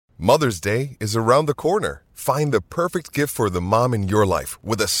Mother's Day is around the corner. Find the perfect gift for the mom in your life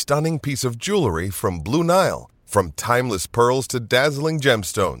with a stunning piece of jewelry from Blue Nile. From timeless pearls to dazzling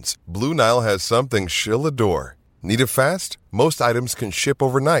gemstones, Blue Nile has something she'll adore. Need it fast? Most items can ship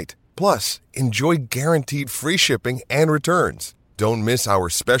overnight. Plus, enjoy guaranteed free shipping and returns. Don't miss our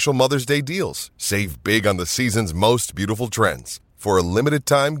special Mother's Day deals. Save big on the season's most beautiful trends. For a limited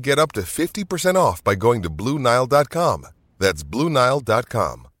time, get up to 50% off by going to BlueNile.com. That's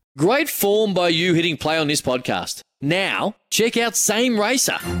BlueNile.com. Great form by you hitting play on this podcast. Now, check out Same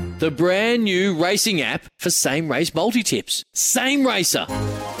Racer, the brand new racing app for same race multi-tips. Same Racer.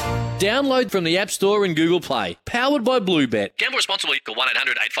 Download from the App Store and Google Play. Powered by Bluebet. Gamble responsibly. Call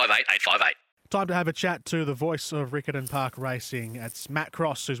 1-800-858-858. Time to have a chat to the voice of Riccarton Park Racing. It's Matt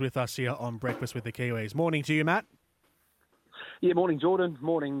Cross who's with us here on Breakfast with the Kiwis. Morning to you, Matt. Yeah, morning, Jordan.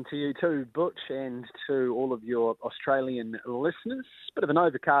 Morning to you too, Butch, and to all of your Australian listeners. Bit of an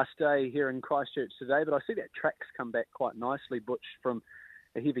overcast day here in Christchurch today, but I see that track's come back quite nicely, Butch, from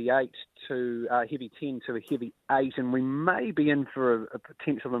a heavy 8 to a heavy 10 to a heavy 8, and we may be in for a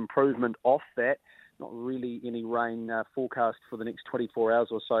potential improvement off that. Not really any rain forecast for the next 24 hours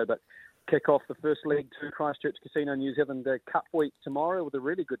or so, but kick off the first leg to Christchurch Casino New Zealand Cup Week tomorrow with a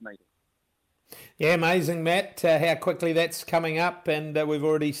really good meeting. Yeah, amazing, Matt, how quickly that's coming up, and we've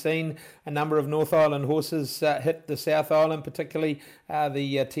already seen a number of North Island horses hit the South Island, particularly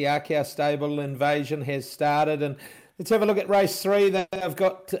the Te Akau stable invasion has started. And let's have a look at race 3. They've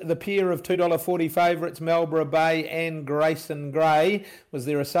got the pair of $2.40 favourites, Marlborough Bay and Grayson Gray. Was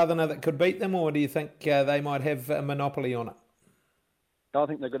there a Southerner that could beat them, or do you think they might have a monopoly on it? I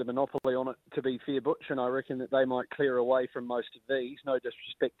think they've got a monopoly on it, to be fair, Butch, and I reckon that they might clear away from most of these. No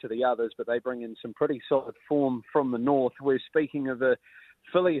disrespect to the others, but they bring in some pretty solid form from the north. We're speaking of a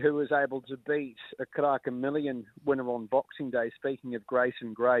filly who was able to beat a Karaka Million winner on Boxing Day. Speaking of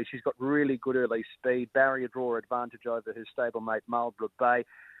Grayson Gray, she's got really good early speed, barrier draw advantage over her stablemate Marlborough Bay.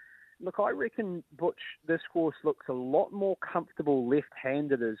 Look, I reckon, Butch, this horse looks a lot more comfortable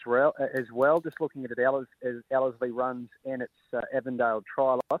left-handed as well. Just looking at it as Ellerslie runs and its Avondale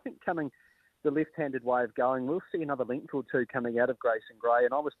trial. I think coming the left-handed way of going, we'll see another length or two coming out of Grayson Gray,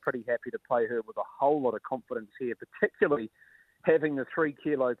 and I was pretty happy to play her with a whole lot of confidence here, particularly having the 3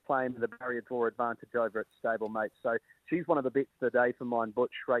 kilos playing the barrier draw advantage over its stablemate. So she's one of the bets of the day for mine,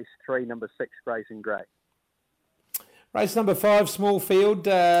 Butch. Race 3, number 6, Grayson Gray. Race number 5, small field,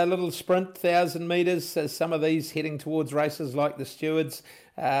 little sprint, 1,000 metres. Some of these heading towards races like the Stewards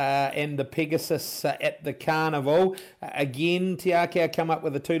and the Pegasus at the Carnival. Again, Te Akau come up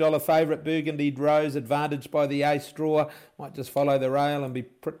with a $2 favourite, Burgundy Rose, advantaged by the ace draw. Might just follow the rail and be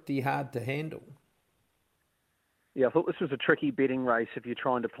pretty hard to handle. Yeah, I thought this was a tricky betting race if you're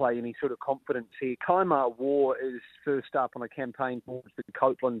trying to play any sort of confidence here. Kaimar War is first up on a campaign towards the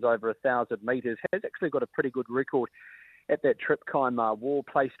Copelands over 1,000 metres. Has actually got a pretty good record at that trip. Kaimar War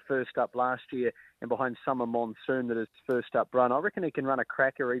placed first up last year and behind Summer Monsoon that is first up run. I reckon he can run a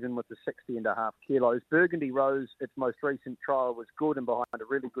cracker even with the 60.5 kilos. Burgundy Rose, its most recent trial, was good and behind a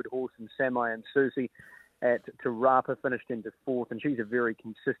really good horse in Samai and Susie at Te Rapa, finished into 4th, and she's a very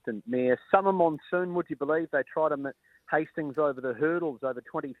consistent mare. Summer Monsoon, would you believe? They tried him at Hastings over the hurdles, over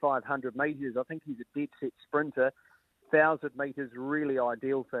 2,500 metres. I think he's a dead-set sprinter. 1,000 metres, really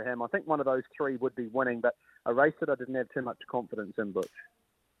ideal for him. I think one of those 3 would be winning, but a race that I didn't have too much confidence in, Butch.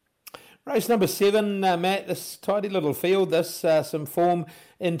 Race number 7, Matt, this tidy little field, this some form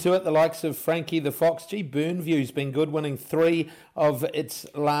into it, the likes of Frankie the Fox. Burnview's been good, winning 3 of its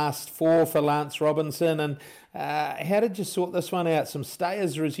last 4 for Lance Robinson. And how did you sort this one out? Some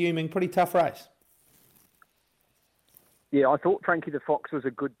stayers resuming, pretty tough race. Yeah, I thought Frankie the Fox was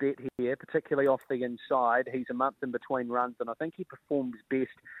a good bet here, particularly off the inside. He's a month in between runs, and I think he performs best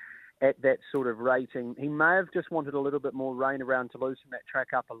at that sort of rating. He may have just wanted a little bit more rain around to loosen that track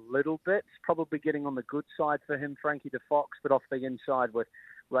up a little bit. It's probably getting on the good side for him, Frankie the Fox, but off the inside with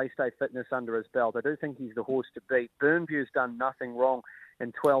race day fitness under his belt, I do think he's the horse to beat. Burnview's done nothing wrong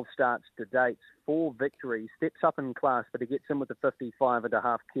in 12 starts to date, 4 victories, steps up in class, but he gets in with the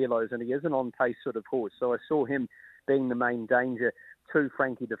 55.5 kilos, and he is an on-pace sort of horse. So I saw him being the main danger to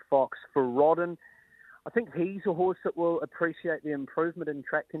Frankie the Fox. For Rodden, I think he's a horse that will appreciate the improvement in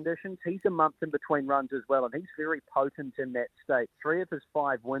track conditions. He's a month in between runs as well, and he's very potent in that state. 3 of his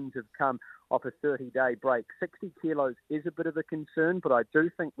 5 wins have come off a 30-day break. 60 kilos is a bit of a concern, but I do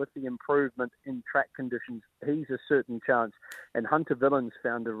think with the improvement in track conditions, he's a certain chance. And Hunter Villains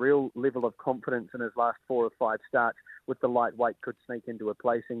found a real level of confidence in his last 4 or 5 starts with the lightweight, could sneak into a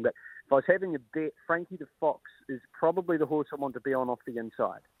placing. But if I was having a bet, Frankie the Fox is probably the horse I want to be on off the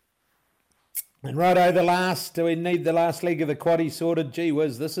inside. And we need the last leg of the quaddie sorted. Gee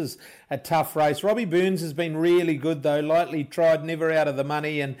whiz, this is a tough race. Robbie Burns has been really good though, lightly tried, never out of the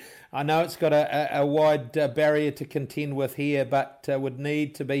money, and I know it's got a wide barrier to contend with here, but would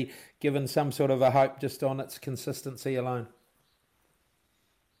need to be given some sort of a hope just on its consistency alone.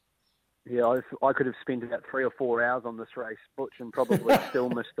 Yeah, I could have spent about 3 or 4 hours on this race, Butch, and probably still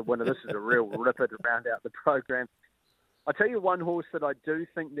missed the winner. This is a real ripper to round out the program. I'll tell you one horse that I do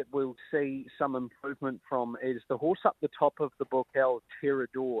think that we'll see some improvement from is the horse up the top of the book, El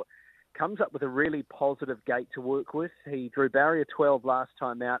Tirador. Comes up with a really positive gate to work with. He drew barrier 12 last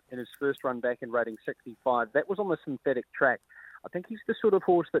time out in his first run back in rating 65. That was on the synthetic track. I think he's the sort of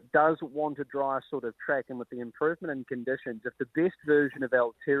horse that does want a dry sort of track, and with the improvement in conditions, if the best version of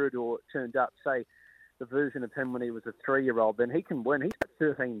El Tirador turned up, say, the version of him when he was a 3-year-old, then he can win. He's at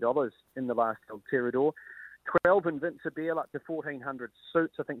 $13 in the last El Tirador. 12 Invincible up to 1,400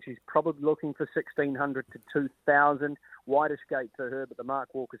 suits. I think she's probably looking for 1,600 to 2,000. Widest gate to her, but the Mark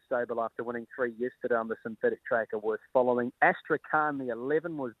Walker stable after winning 3 yesterday on the synthetic track are worth following. Astra Khan, the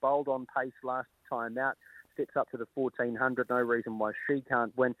 11, was bowled on pace last time out. Steps up to the 1,400. No reason why she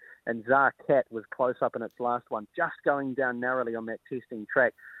can't win. And Zarkat was close up in its last one, just going down narrowly on that testing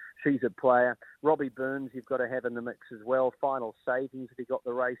track. She's a player. Robbie Burns, you've got to have in the mix as well. Final Savings, if he got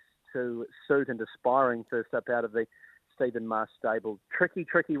the race to suit, and Aspiring first up out of the Stephen Marsh stable. Tricky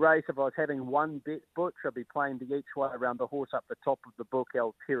race. If I was having one bet, Butch, I'd be playing the each way around the horse up the top of the book,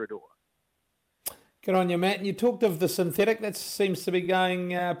 El Tirador. Good on you, Matt. And you talked of the synthetic. That seems to be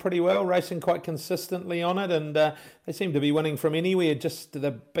going pretty well, racing quite consistently on it, and they seem to be winning from anywhere. Just the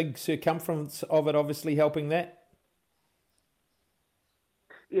big circumference of it obviously helping that.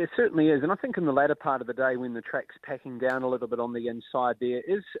 Yeah, it certainly is. And I think in the latter part of the day, when the track's packing down a little bit on the inside, there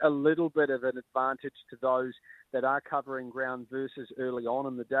is a little bit of an advantage to those that are covering ground versus early on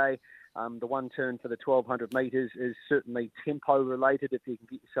in the day. The one turn for the 1,200 metres is certainly tempo related. If you can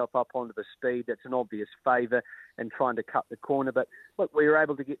get yourself up onto the speed, that's an obvious favour in trying to cut the corner. But look, we were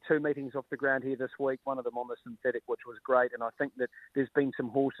able to get 2 meetings off the ground here this week, one of them on the synthetic, which was great. And I think that there's been some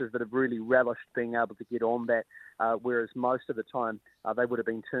horses that have really relished being able to get on that, whereas most of the time they would have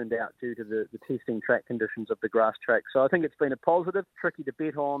been turned out due to the testing track conditions of the grass track. So I think it's been a positive, tricky to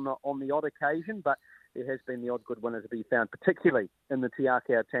bet on the odd occasion, but there has been the odd good winner to be found, particularly in the Te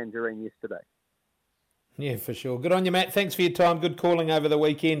Akau Tangerine yesterday. Yeah, for sure. Good on you, Matt. Thanks for your time. Good calling over the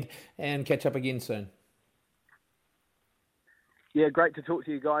weekend, and catch up again soon. Yeah, great to talk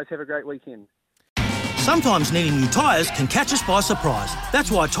to you guys. Have a great weekend. Sometimes needing new tyres can catch us by surprise.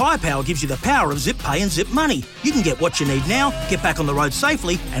 That's why Tyre Power gives you the power of Zip Pay and Zip Money. You can get what you need now, get back on the road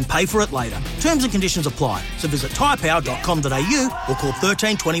safely, and pay for it later. Terms and conditions apply. So visit tyrepower.com.au or call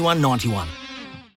 13 21 91.